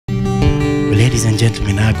Ladies and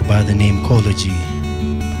gentlemen, I go by the name Kology.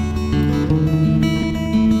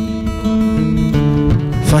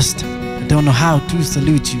 First, I don't know how to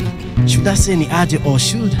salute you. Should I say ni aje or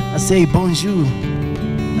should I say bonjour?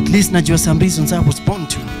 At least najua some reasons I was born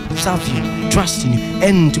to serve you, trust in you,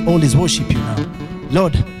 and to always worship you now.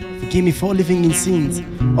 Lord, forgive me for living in sins.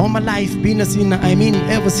 All my life been a sinner,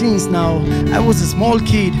 ever since now. I was a small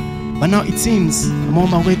kid, but now it seems I'm on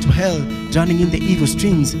my way to hell, drowning in the evil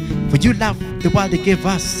streams. For you love the world and gave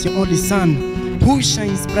us your only son, who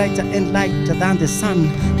shines brighter and lighter than the sun.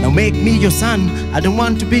 Now make me your son, I don't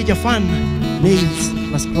want to be your fan. Nails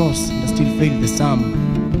plus cross, and I still fail the sum.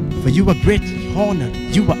 For you are greatly honored,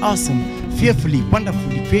 you are awesome, fearfully,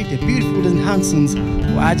 wonderfully created, beautiful and handsome.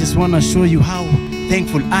 Well, I just want to show you how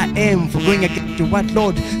thankful I am for going against your word,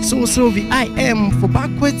 Lord. So sorry I am for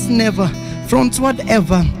backwards never, frontward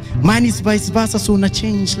ever. Mine is vice versa, so not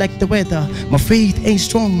change like the weather. My faith ain't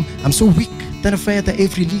strong, I'm so weak than a feather.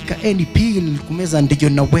 Every leak, any peel, kumeza ndiyo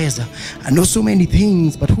naweza. I know so many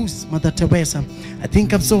things, but who's Mother Teresa? I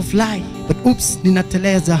think I'm so fly, but oops,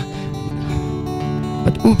 ninateleza.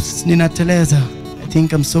 I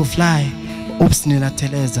think I'm so fly, but oops,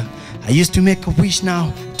 ninateleza. I used to make a wish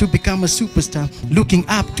now to become a superstar. Looking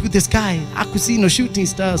up to the sky, I could see no shooting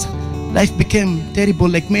stars. Life became terrible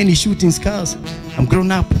like many shooting stars. I'm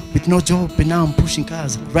grown up with no job and now I'm pushing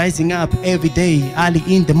cars. Rising up every day, early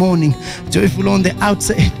in the morning. Joyful on the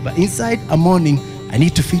outside, but inside I'm mourning. I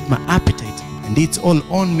need to feed my appetite and it's all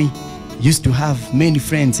on me. Used to have many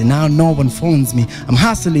friends and now no one phones me. I'm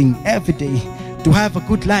hustling every day to have a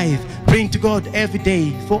good life, praying to God every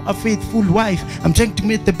day for a faithful wife. I'm trying to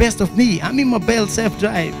make the best of me. I'm in my Bell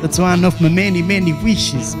self-drive. That's one of my many, many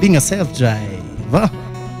wishes, being a self-driver.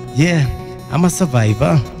 Yeah, I'm a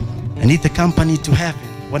survivor. I need the company to heaven.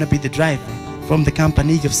 Wanna be the driver. From the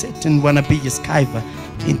company of Satan, wanna be a skiver.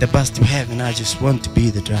 In the bus to heaven, I just want to be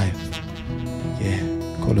the driver. Yeah,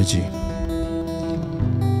 Kology.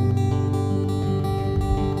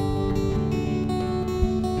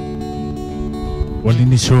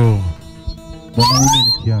 Walinisho mwanaume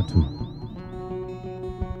ni kiatu,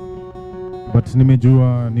 but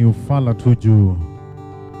nimejua ni ufala tu juu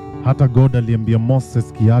hata God aliambia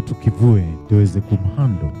Moses kiatu kivue tuweze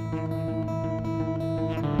kumhando.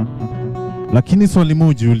 Lakini swali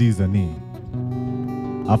moja jiuliza ni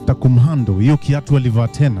after kumhando hiyo kiatu alivaa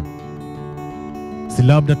tena, si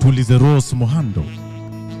labda tuulize Rose Muhando?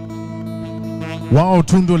 Wao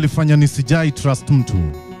tu ndio walifanya nisijai trust mtu.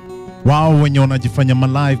 Wao wenye wanajifanya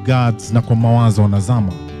ma lifeguards na kwa mawazo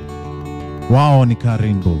wanazama. Wao ni ka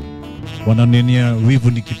rainbow, wananenia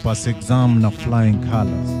wivu nikipass exam na flying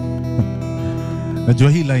colors.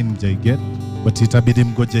 Najua hii line mjaiget, but itabidi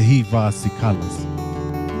mgoje hii verse colors.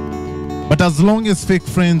 But as long as fake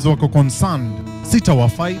friends wako concerned, sitawa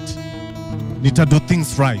fight, nita do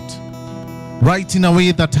things right. Right in a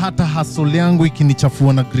way that hata hustle yangu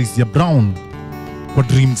ikinichafua na grease ya brown, kwa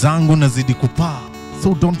dreams zangu nazidi kupaa.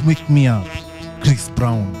 So don't wake me up, Chris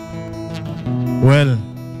Brown. Well,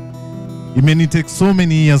 it may take so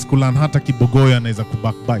many years kulan hata kibogoya anaweza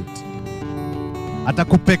kubackbite. Hata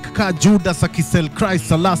kupek ka Judas akisell Christ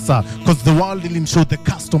salasa, cause the world will show the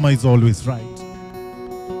customer is always right.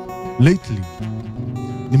 Lately,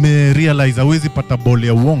 nime realize hawezi pata bole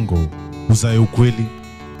ya uongo uzae ukweli.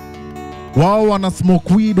 Wao wana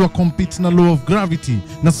smoke weed wa compete na law of gravity,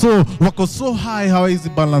 na so wako so high hawezi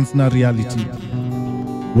balance na reality.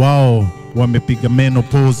 Wao wamepiga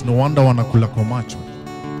menopause, no wonder wanakula kwa macho.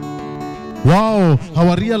 Wao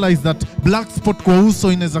hawa realize that black spot kwa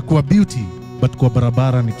uso inaweza kuwa beauty, but kwa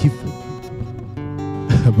barabara ni kifo.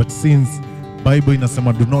 But since Bible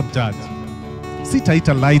inasema do not judge,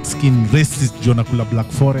 sitaita light skin racist juu nakula Black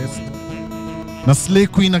Forest. Na slay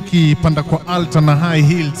queen akipanda kwa altar na high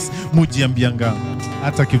heels, mujiambianga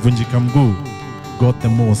hata kivunjika mguu, got the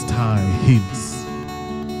most high heels.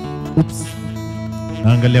 Oops.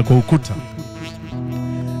 Naangalia kwa ukuta.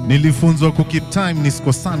 Nilifunzwa ku keep time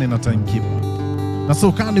nisikosane na timekeeper. Na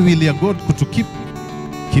so kani wili ya God kutu keep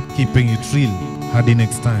keeping it real. Hadi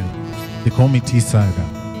next time. They call me T-Saga,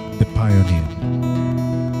 the pioneer.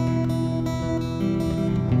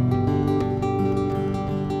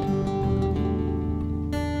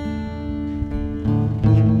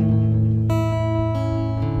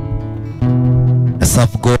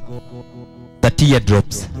 Asaf God, the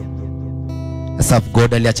teardrops. Asaf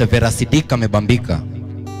God aliacha Vera Sidika amebambika.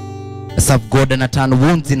 Asaf God anatana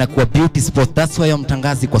wounds na kuwa beauty spot. That's why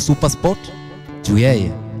mtangazi kwa super sport. Juu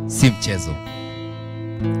yeye si mchezo.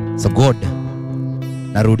 So God,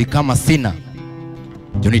 narudi kama sina.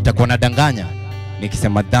 Juu nitakuwa nadanganya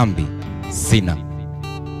nikisema dhambi sina.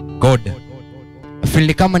 God,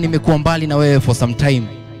 feel kama nimekuwa mbali na wewe for some time.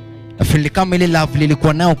 I feel kama ile love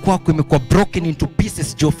lilikuwa nao kwako imekuwa broken into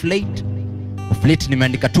pieces of late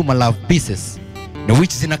nimeandika tu my love pieces. Na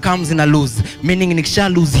which zina come zina lose, meaning nikisha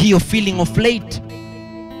lose hiyo feeling of late.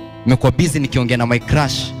 Nimekuwa busy nikiongea na my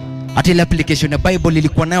crush. Hata ile application ya Bible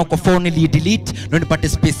ilikuwa nayo kwa phone ili delete na nipate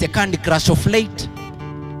space ya Candy Crush of late.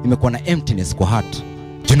 Nimekuwa na emptiness kwa heart.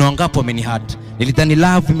 Jino wangapo wameni hurt. Nilidhani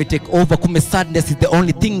love ime take over, kumbe sadness is the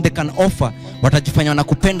only thing they can offer. Watajifanya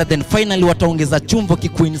wanakupenda then finally wataongeza chumvo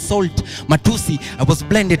kikuinsult. Matusi, I was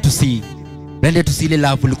blinded to see ile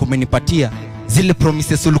love ulikuwa umenipatia. Zile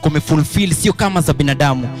promises ulikuwa umefulfill sio kama za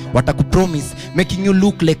binadamu. Watakupromise making you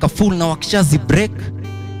look like a fool, na wakishazi break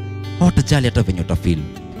hawatajali hata venye utafeel.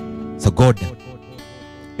 So God,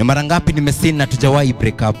 ni mara ngapi nimesin na tujawahi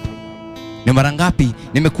break up? Ni mara ngapi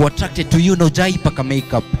nimekuwa attracted to you na hujai paka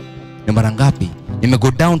makeup? Ni mara ngapi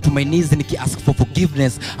nimego down to my knees niki ask for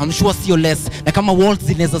forgiveness? I'm sure sio less, na kama words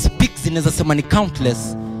zinaweza speak zinaweza sema ni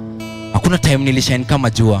countless. Hakuna time nilishine kama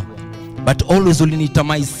jua, but always uliniita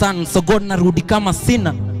my son. So God, narudi kama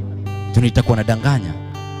sina, tunitakuwa nadanganya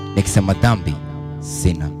nikisema dhambi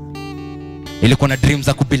sina. Nilikuwa na dreams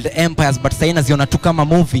za kubuild empires, but sasa naziona tu kama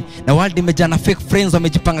movie, na world imejaa na fake friends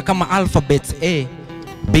wamejipanga kama alphabets A,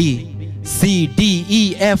 B, C, D,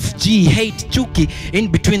 E, F, G, hate, chuki in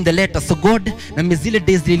between the letters. So God, na mezile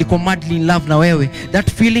days nilikuwa madly in love na wewe.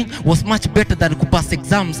 That feeling was much better than kupass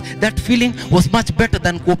exams. That feeling was much better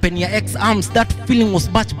than kuopen your ex arms. That feeling was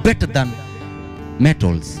much better than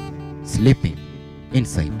metals sleeping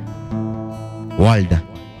inside. World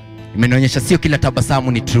imenionyesha sio kila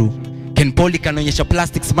tabasamu ni true. Ken Polly kanaonyesha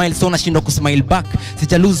plastic smile, so nashindwa kusmile back.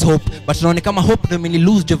 Sija lose hope, but naone kama hope ndio imeni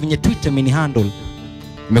lose jo venye Twitter imeni handle.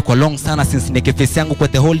 Imekuwa long sana since nike face yangu kwa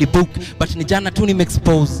the holy book, but ni jana tu nime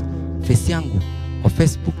expose face yangu kwa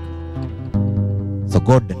Facebook. So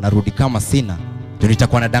God, narudi kama sina, ndio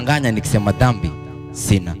nitakuwa nadanganya nikisema dhambi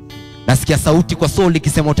sina. Nasikia sauti kwa soul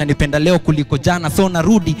ikisema utanipenda leo kuliko jana. So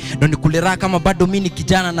narudi ndio nikulera kama bado mimi ni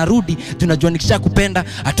kijana. Narudi tunajua nikishakupenda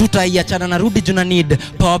hatutaiachana. Narudi juna need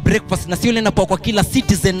power breakfast na sio ile inapoa kwa kila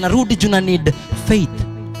citizen. Narudi juna need faith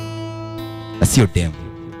na sio dem.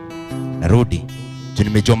 Narudi juu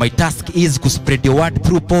nimejua my task is to spread your word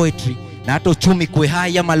through poetry. Na hata uchumi kuwe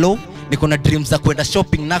high ama low, niko na dreams za kwenda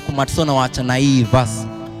shopping na kumatsona waacha na hii verse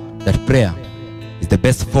that prayer is the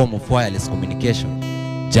best form of wireless communication.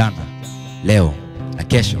 Jana, leo na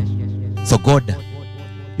kesho. So God,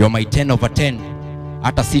 you are my 10 over 10.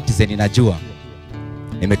 Hata citizen inajua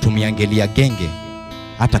nimetumia ngeli ya genge,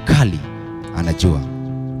 hata kali anajua.